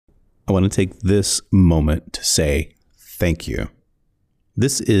I want to take this moment to say thank you.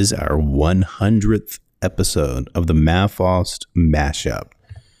 This is our 100th episode of the MAFOST Mashup.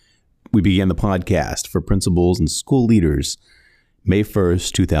 We began the podcast for principals and school leaders May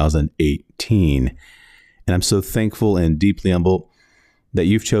 1st, 2018. And I'm so thankful and deeply humbled that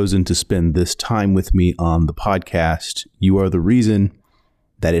you've chosen to spend this time with me on the podcast. You are the reason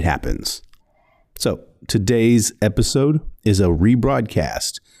that it happens. So today's episode is a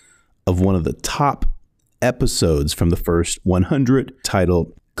rebroadcast of one of the top episodes from the first 100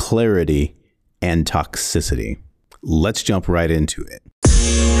 titled Clarity and Toxicity. Let's jump right into it.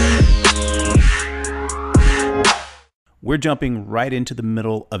 We're jumping right into the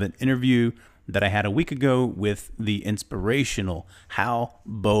middle of an interview that I had a week ago with the inspirational Hal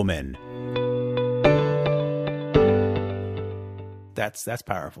Bowman. That's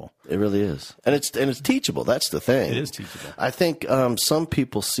powerful. It really is. And it's teachable. That's the thing. It is teachable. I think some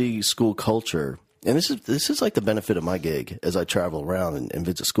people see school culture, and this is like the benefit of my gig as I travel around and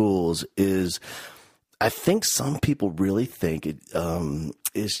visit schools, is I think some people really think it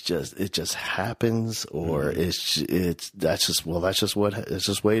just happens, or that's just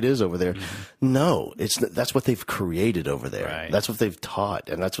the way it is over there. Mm-hmm. No, that's what they've created over there. Right. That's what they've taught,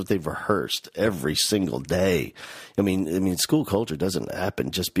 and that's what they've rehearsed every single day. I mean, school culture doesn't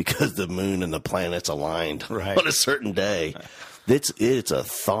happen just because the moon and the planets aligned on a certain day. It's a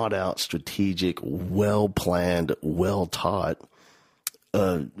thought out, strategic, well planned, well taught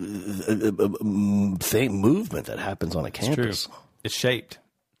movement that happens on a campus. It's true. It's shaped.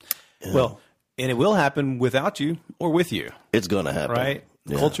 Yeah. Well, and it will happen without you or with you. It's going to happen. Right?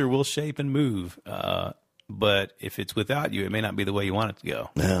 Yeah. Culture will shape and move. But if it's without you, it may not be the way you want it to go.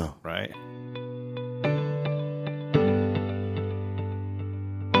 Yeah. Right?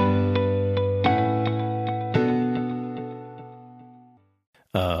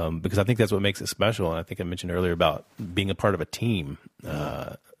 Because I think that's what makes it special. And I think I mentioned earlier about being a part of a team,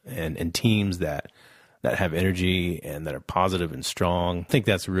 and teams that have energy and that are positive and strong. I think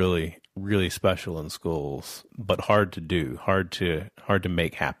that's really, really special in schools, but hard to do, hard to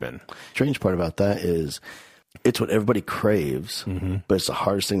make happen. Strange part about that is it's what everybody craves, but it's the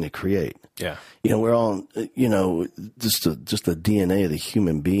hardest thing to create. Yeah. We're all, just the DNA of the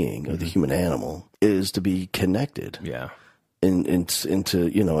human being, or the human animal, is to be connected. Yeah.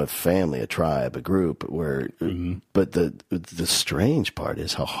 Into a family, a tribe, a group, but the strange part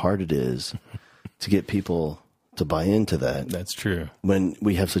is how hard it is to get people to buy into that. That's true. When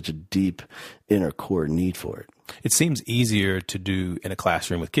we have such a deep inner core need for it. It seems easier to do in a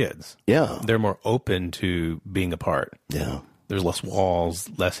classroom with kids. Yeah. They're more open to being a part. Yeah. There's less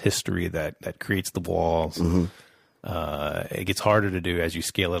walls, less history that creates the walls. Mm-hmm. It gets harder to do as you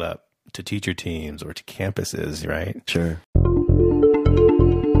scale it up to teacher teams or to campuses, right? Sure.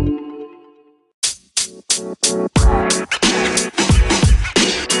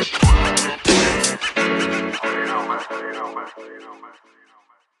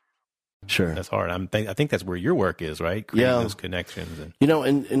 Sure. That's hard. I think that's where your work is, right? Creating those connections.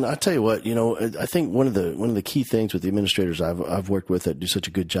 And I tell you what, I think one of the key things with the administrators I've worked with that do such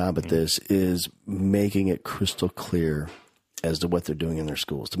a good job at this is making it crystal clear as to what they're doing in their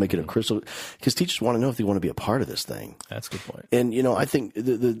schools, to make it a crystal, because teachers want to know if they want to be a part of this thing. That's a good point. And, I think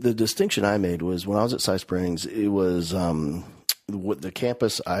the distinction I made was when I was at Cy Springs, it was the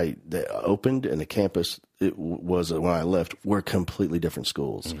campus that opened and the campus it was when I left were completely different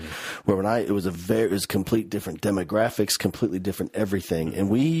schools. Mm-hmm. Where it was complete different demographics, completely different everything. And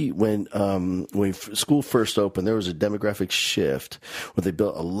when school first opened, there was a demographic shift where they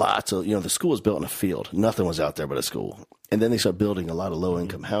built the school was built in a field. Nothing was out there but a school. And then they started building a lot of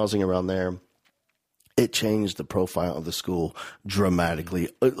low-income housing around there. It changed the profile of the school dramatically,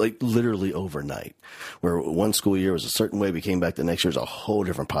 like literally overnight. Where one school year was a certain way, we came back the next year, was a whole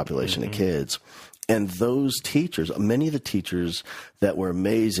different population of kids. And those teachers, many of the teachers that were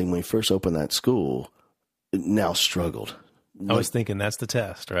amazing when we first opened that school, now struggled. I was thinking that's the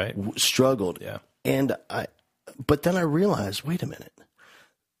test, right? Struggled. Yeah. But then I realized, wait a minute.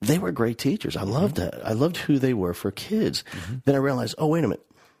 They were great teachers. I loved that. I loved who they were for kids. Mm-hmm. Then I realized, oh, wait a minute.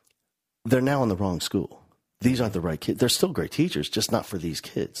 They're now in the wrong school. These aren't the right kids. They're still great teachers, just not for these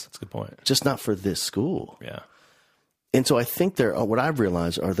kids. That's a good point. Just not for this school. Yeah. And so I think what I've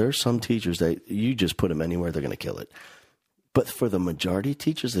realized there some teachers that you just put them anywhere, they're going to kill it. But for the majority of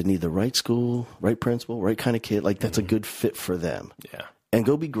teachers, they need the right school, right principal, right kind of kid. Like that's a good fit for them. Yeah. And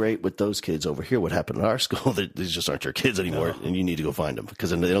go be great with those kids over here. What happened at our school, these just aren't your kids anymore, and you need to go find them because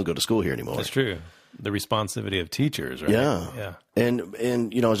they don't go to school here anymore. That's true. The responsivity of teachers, right? Yeah. And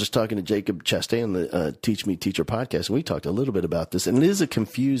I was just talking to Jacob Chastain on the Teach Me Teacher podcast, and we talked a little bit about this. And it is a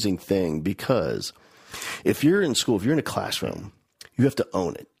confusing thing because if you're in school, if you're in a classroom, you have to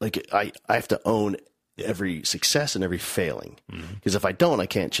own it. Like I have to own every success and every failing, because if I don't, I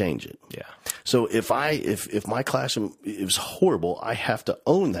can't change it. Yeah. So if my classroom is horrible, I have to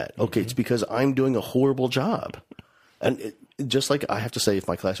own that. Okay, it's because I'm doing a horrible job, and just like I have to say if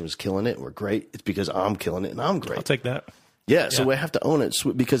my classroom is killing it, we're great. It's because I'm killing it and I'm great. I'll take that. Yeah, so we have to own it,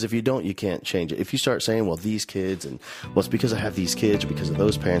 because if you don't, you can't change it. If you start saying, well, these kids, and well, it's because I have these kids, or because of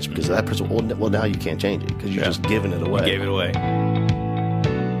those parents, because of that person, well, now you can't change it because you're just giving it away. You gave it away.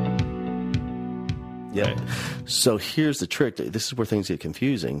 Yeah. Right. So here's the trick. This is where things get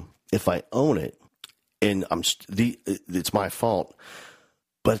confusing. If I own it, and it's my fault,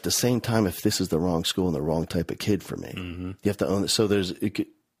 but at the same time, if this is the wrong school and the wrong type of kid for me, you have to own it.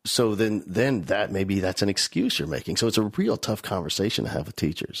 So then that's an excuse you're making. So it's a real tough conversation to have with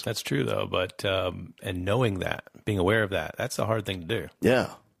teachers. That's true though. But, and knowing that, being aware of that, that's a hard thing to do.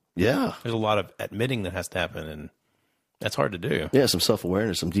 Yeah. Yeah. There's a lot of admitting that has to happen, and that's hard to do. Yeah. Some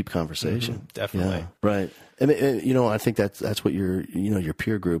self-awareness, some deep conversation. Definitely. Yeah, right. And I think that's what your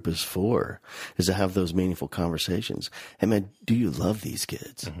peer group is for, is to have those meaningful conversations. Hey man, do you love these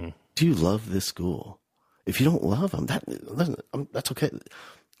kids? Do you love this school? If you don't love them, that's okay.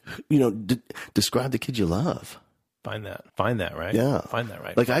 Describe the kid you love. Find that, right? Yeah. Find that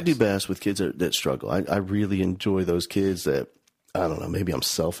right. Like I do best with kids that struggle. I really enjoy those kids that, I don't know, maybe I'm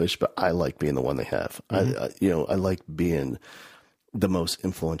selfish, but I like being the one they have. I like being the most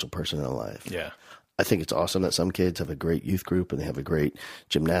influential person in their life. Yeah. I think it's awesome that some kids have a great youth group and they have a great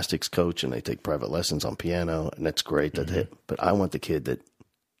gymnastics coach and they take private lessons on piano, and that's great. But I want the kid that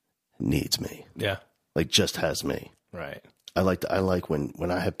needs me. Yeah. Like just has me. Right. I like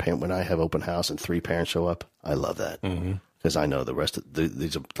when I have open house and 3 parents show up. I love that because I know the rest of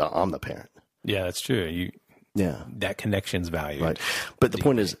I'm the parent. Yeah, that's true. That connection's valued. Right. But the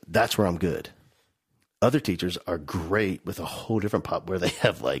point is, that's where I'm good. Other teachers are great with a whole different pop where they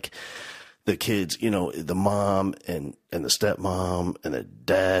have like the kids, the mom and the stepmom and the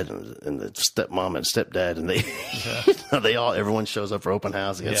dad and the stepmom and stepdad, and everyone shows up for open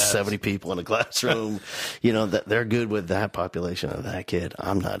house. They got 70 people in a classroom. That they're good with that population of that kid.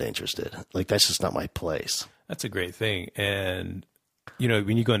 I'm not interested. Like that's just not my place. That's a great thing. And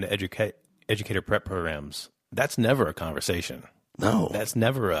when you go into educator prep programs, that's never a conversation. No, that's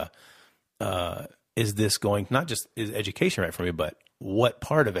never is this going, not just is education right for me, but what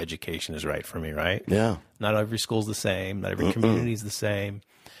part of education is right for me, right? Yeah. Not every school's the same. Not every community is the same.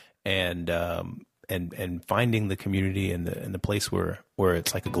 And finding the community and the place where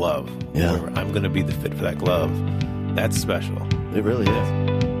it's like a glove. Yeah. Where I'm going to be the fit for that glove. That's special. It really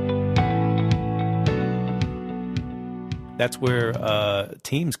is. That's where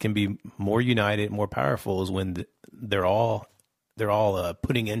teams can be more united, more powerful, is when they're all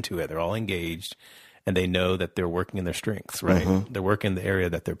putting into it. They're all engaged, and they know that they're working in their strengths, right? They're working in the area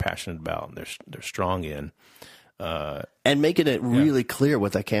that they're passionate about and they're strong in. And making it really clear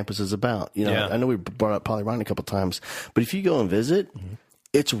what that campus is about. I know we brought up Poly Ryan a couple of times, but if you go and visit,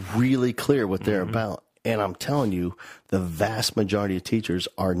 it's really clear what they're about. And I'm telling you, the vast majority of teachers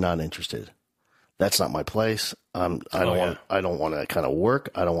are not interested. That's not my place. I don't want that kind of work.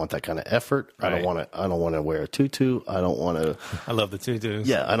 I don't want that kind of effort. Right. I don't want to wear a tutu. I don't want to. I love the tutus.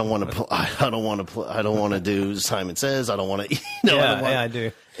 Yeah, I don't want to. I don't want to do Simon Says. I don't want to. I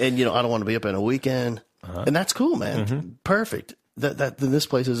do. And I don't want to be up in a weekend. And that's cool, man. Perfect. That this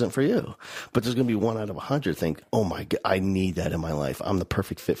place isn't for you. But there's going to be 1 out of 100 think, oh my God, I need that in my life. I'm the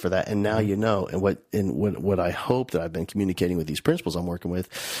perfect fit for that. And now and what I hope that I've been communicating with these principals I'm working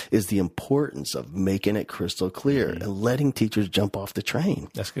with is the importance of making it crystal clear and letting teachers jump off the train.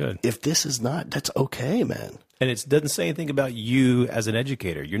 That's good. If this is not, that's okay, man. And it doesn't say anything about you as an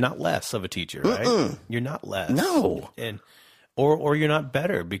educator. You're not less of a teacher, right? You're not less. No. Or you're not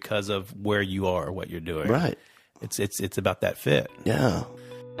better because of where you are or what you're doing. Right. It's about that fit. Yeah.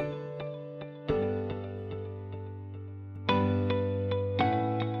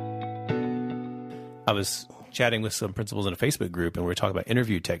 I was chatting with some principals in a Facebook group, and we were talking about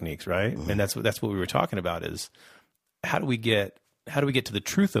interview techniques, right? And that's what we were talking about is how do we get to the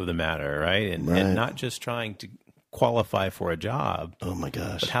truth of the matter, right? And not just trying to qualify for a job. Oh my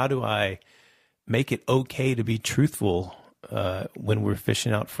gosh. But how do I make it okay to be truthful when we're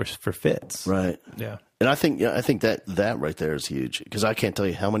fishing out for fits? Right. Yeah. And I think that right there is huge, because I can't tell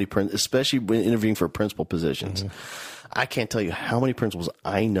you how many especially when interviewing for principal positions, I can't tell you how many principals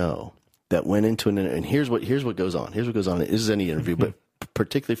I know that went into and here's what goes on. Here's what goes on. This is any interview, but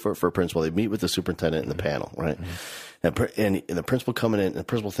particularly for a principal, they meet with the superintendent and the panel, right? And the principal coming in, and the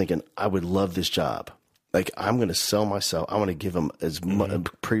principal thinking, I would love this job. Like, I'm going to sell myself. I want to give them I'm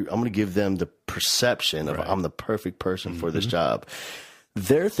going to give them the perception of I'm the perfect person for this job.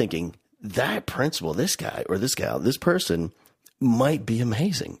 They're thinking that principal, this guy or this gal, this person might be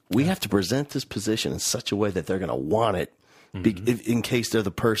amazing. We have to present this position in such a way that they're going to want it. In case they're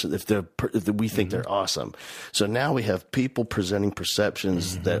the person, if we think they're awesome. So now we have people presenting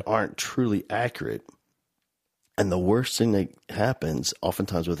perceptions that aren't truly accurate. And the worst thing that happens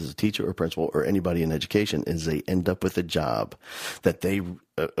oftentimes with as a teacher or principal or anybody in education is they end up with a job that they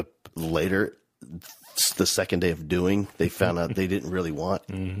later, the second day of doing, they found out they didn't really want.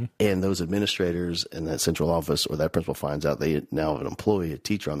 And those administrators in that central office or that principal finds out they now have an employee, a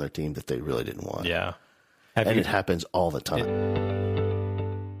teacher on their team that they really didn't want. Yeah. It happens all the time.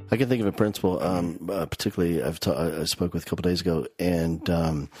 I can think of a principal, particularly I spoke with a couple days ago,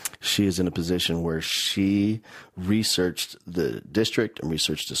 and she is in a position where she researched the district and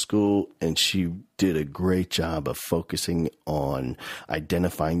researched the school, and she did a great job of focusing on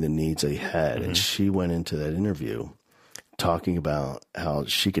identifying the needs they had. And she went into that interview talking about how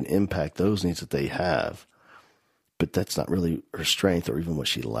she can impact those needs that they have, but that's not really her strength or even what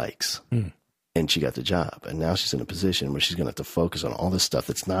she likes. And she got the job. And now she's in a position where she's going to have to focus on all this stuff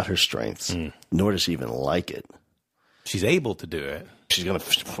that's not her strengths, nor does she even like it. She's able to do it. She's going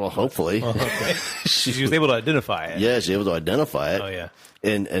to, well, hopefully. She was able to identify it. Yeah, she's able to identify it. Oh, yeah.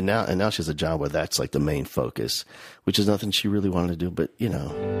 And now she has a job where that's like the main focus, which is nothing she really wanted to do. But,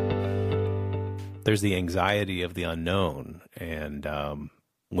 there's the anxiety of the unknown. And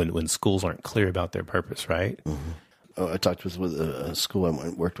when schools aren't clear about their purpose, right? I talked with a school I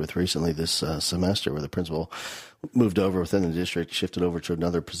worked with recently this semester where the principal moved over within the district, shifted over to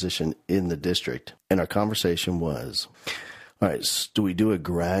another position in the district. And our conversation was, all right, do we do a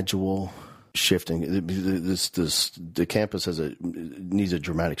gradual shifting? The campus needs a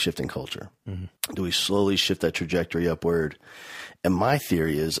dramatic shift in culture. Do we slowly shift that trajectory upward? And my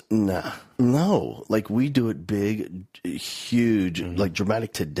theory is, no. Like, we do it big, huge, like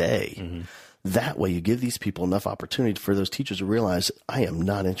dramatic today. That way you give these people enough opportunity for those teachers to realize, I am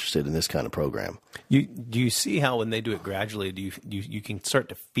not interested in this kind of program. Do you see how when they do it gradually, you can start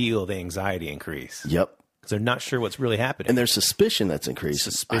to feel the anxiety increase? Yep. Because they're not sure what's really happening. And there's suspicion that's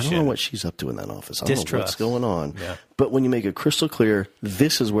increased. I don't know what she's up to in that office. I don't know what's going on. Yeah. But when you make it crystal clear,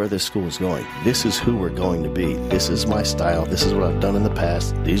 this is where this school is going. This is who we're going to be. This is my style. This is what I've done in the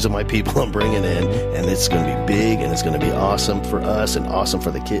past. These are my people I'm bringing in. And it's going to be big, and it's going to be awesome for us and awesome for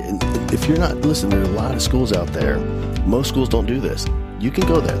the kid. And if you're not, listen, there are a lot of schools out there. Most schools don't do this. You can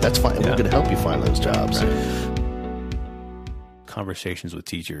go there. That's fine. We're going to help you find those jobs. Right. Conversations with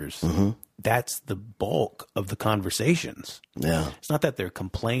teachers, that's the bulk of the conversations. Yeah. It's not that they're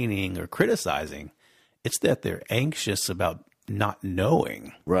complaining or criticizing. It's that they're anxious about not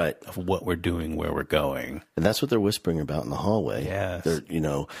knowing of what we're doing, where we're going. And that's what they're whispering about in the hallway. Yes. They're,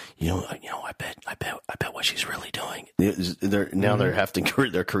 I bet what she's really doing.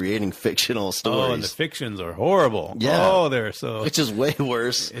 They're creating fictional stories. Oh, and the fictions are horrible. Yeah. Oh, they're so. Which is way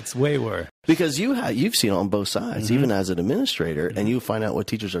worse. It's way worse. Because you've seen it on both sides, even as an administrator, and you find out what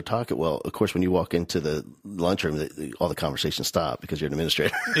teachers are talking. Well, of course, when you walk into the lunchroom, all the conversations stop because you're an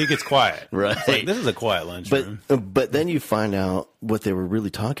administrator. It gets quiet. Right. It's like, this is a quiet lunchroom. But then you find out what they were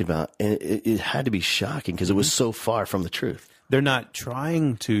really talking about, and it had to be shocking because it was so far from the truth. They're not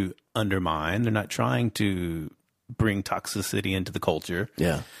trying to undermine. They're not trying to bring toxicity into the culture.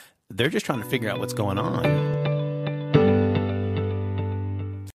 Yeah. They're just trying to figure out what's going on.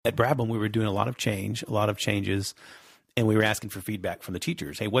 At Brabham, we were doing a lot of changes, and we were asking for feedback from the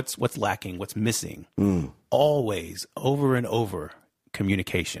teachers. Hey, what's lacking? What's missing? Always, over and over,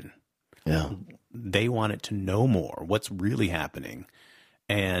 communication. Yeah. They wanted to know more. What's really happening?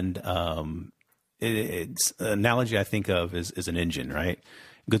 And it's an analogy I think of is an engine, right?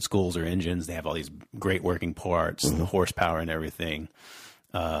 Good schools are engines. They have all these great working parts, the horsepower and everything.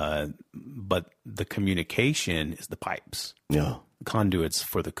 But the communication is the pipes. Yeah. Conduits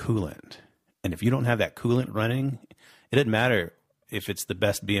for the coolant. And if you don't have that coolant running, it doesn't matter if it's the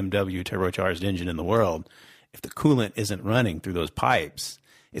best BMW turbocharged engine in the world. If the coolant isn't running through those pipes,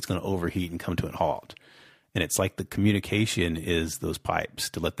 it's going to overheat and come to a halt. And it's like the communication is those pipes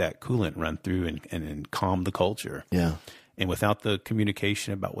to let that coolant run through and calm the culture. Yeah. And without the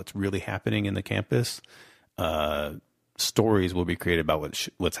communication about what's really happening in the campus, stories will be created about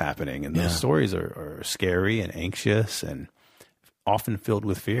what's happening. And those stories are scary and anxious and often filled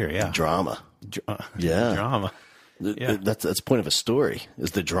with fear. Yeah. Drama. Drama. Yeah. That's the point of a story,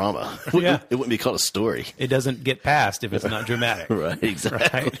 is the drama. Yeah. It wouldn't be called a story. It doesn't get passed if it's not dramatic. Right,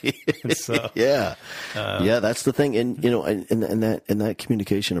 exactly. Right? So, Yeah. That's the thing. And, in that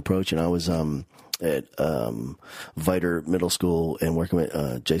communication approach, and I was at Viter Middle School and working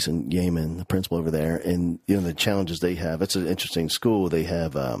with Jason Yeaman, the principal over there, and the challenges they have. It's an interesting school. They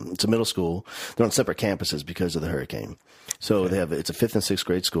have it's a middle school. They're on separate campuses because of the hurricane. So it's a 5th and 6th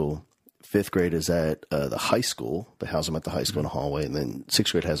grade school. 5th grade is at the high school. They house them at the high school in a hallway, and then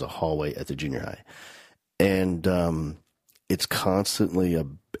 6th grade has a hallway at the junior high. And it's constantly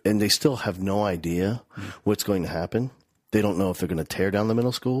and they still have no idea what's going to happen. They don't know if they're going to tear down the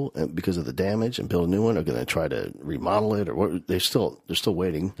middle school because of the damage and build a new one, or going to try to remodel it, or what. They're still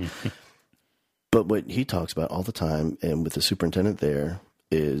waiting. But what he talks about all the time, and with the superintendent there,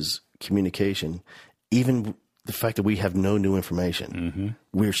 is communication. Even the fact that we have no new information,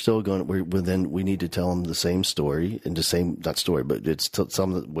 we're still going. We need to tell them the same story, and not story, but it's tell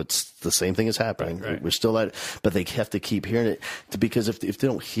them what's the same thing is happening. Right. We're still at it, but they have to keep hearing it because if they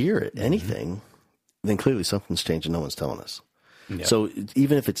don't hear it, anything. Then clearly something's changed and no one's telling us. Yeah. So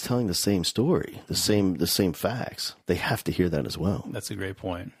even if it's telling the same story, the same facts, they have to hear that as well. That's a great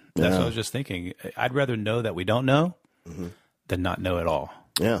point. That's what I was just thinking. I'd rather know that we don't know than not know at all.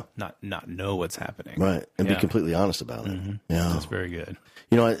 Yeah. Not know what's happening. Right. And be completely honest about it. Yeah. That's very good.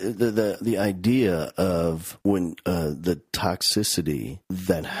 The idea of when the toxicity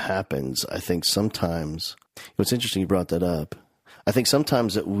that happens, I think sometimes, it's interesting you brought that up. I think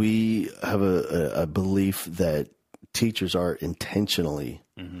sometimes that we have a belief that teachers are intentionally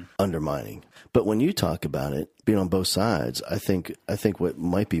undermining. But when you talk about it, being on both sides, I think what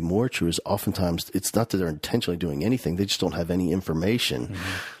might be more true is oftentimes it's not that they're intentionally doing anything. They just don't have any information.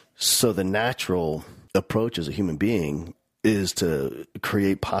 So the natural approach as a human being is to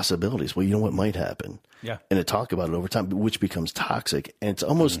create possibilities. Well, you know what might happen. Yeah. And to talk about it over time, which becomes toxic. And it's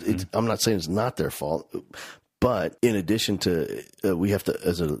almost, I'm not saying it's not their fault. But in addition to, we have to,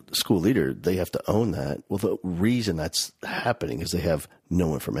 as a school leader, they have to own that. Well, the reason that's happening is they have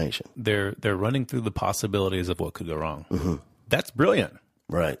no information. They're running through the possibilities of what could go wrong. That's brilliant.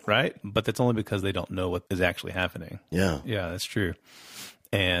 Right. Right. But that's only because they don't know what is actually happening. Yeah. Yeah, that's true.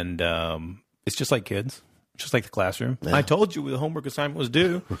 And it's just like kids, just like the classroom. Yeah. I told you the homework assignment was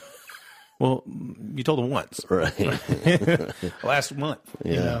due. Well, you told them once. Right. Last month.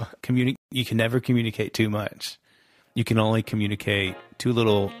 Yeah. You can never communicate too much. You can only communicate too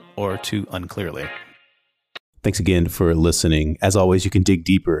little or too unclearly. Thanks again for listening. As always, you can dig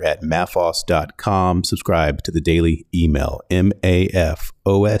deeper at mafost.com. Subscribe to the daily email, mafost.com.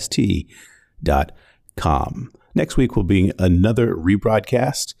 Next week will be another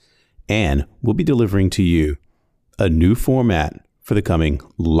rebroadcast, and we'll be delivering to you a new format for the coming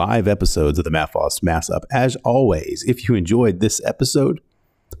live episodes of the MathFost Mass Up. As always, if you enjoyed this episode,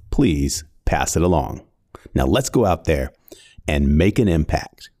 please pass it along. Now let's go out there and make an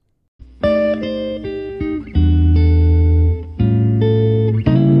impact.